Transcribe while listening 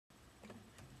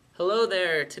Hello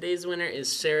there. Today's winner is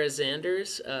Sarah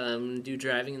Zanders. I'm going to do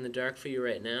Driving in the Dark for you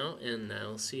right now, and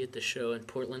I'll see you at the show in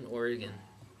Portland, Oregon.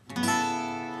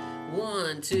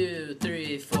 1, 2,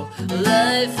 3, 4.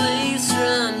 Life leaks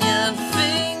from your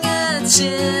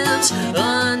fingertips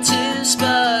onto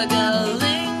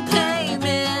sparkling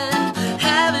pavement.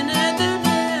 Haven't heard the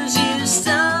news, you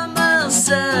stumble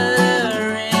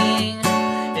stuttering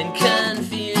and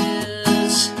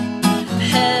confused.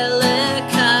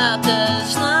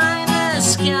 Helicopters line the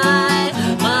sky,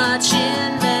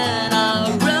 marching men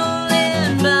are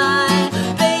rolling by.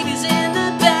 Babies in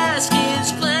the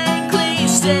baskets blankly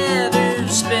stare through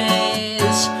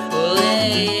space.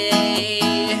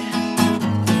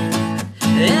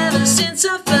 Ever since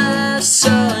I first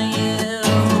saw you,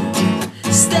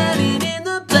 standing in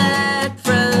the black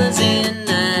frozen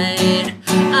night,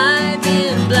 I've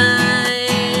been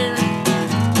blind,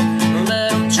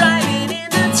 but I'm driving in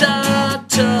the dark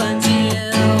towards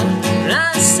you.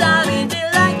 I'm stopping till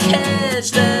I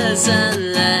catch the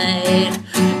sunlight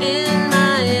in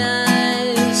my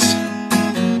eyes.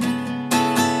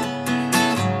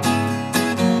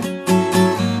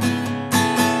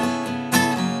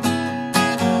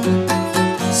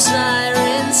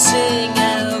 Sirens sing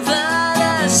over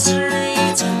the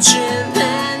streets,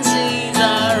 chimpanzees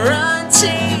are on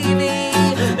TV.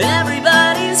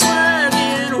 Everybody's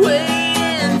working,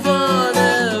 waiting for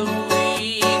the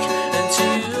week to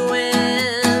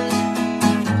end.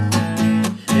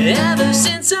 Ever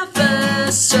since I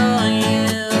first saw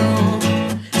you,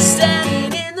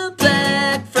 standing in the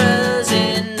black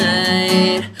frozen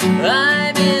night,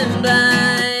 I've been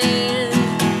blind,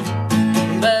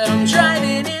 but I'm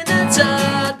driving in the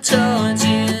dark towards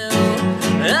you.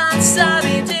 I'm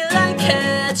stopping till I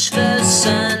catch the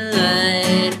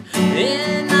sunlight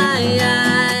in my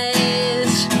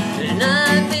eyes.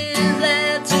 Nothing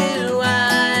left to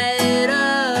hide.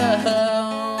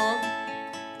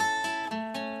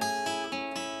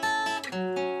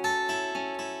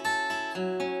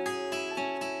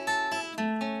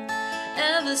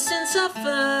 Ever since I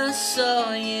first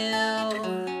saw you,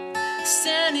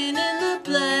 standing in the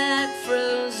black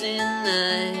frozen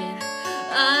night,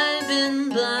 I've been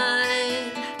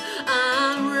blind,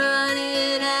 I'm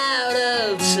running out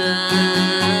of time.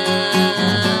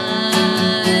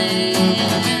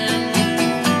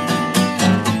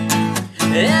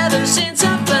 Ever since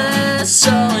I first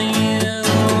saw you,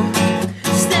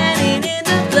 standing in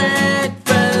the black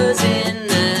frozen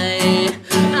night,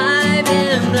 I've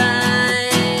been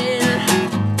blind,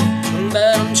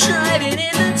 but I'm driving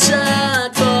in the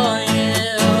dark for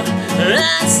you.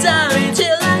 I'm sorry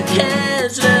till I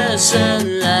catch the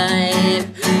sunlight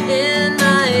in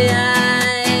my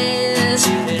eyes,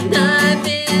 and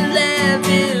nothing left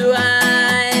to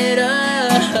hide.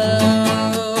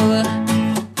 Oh.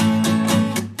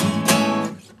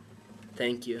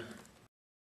 Thank you.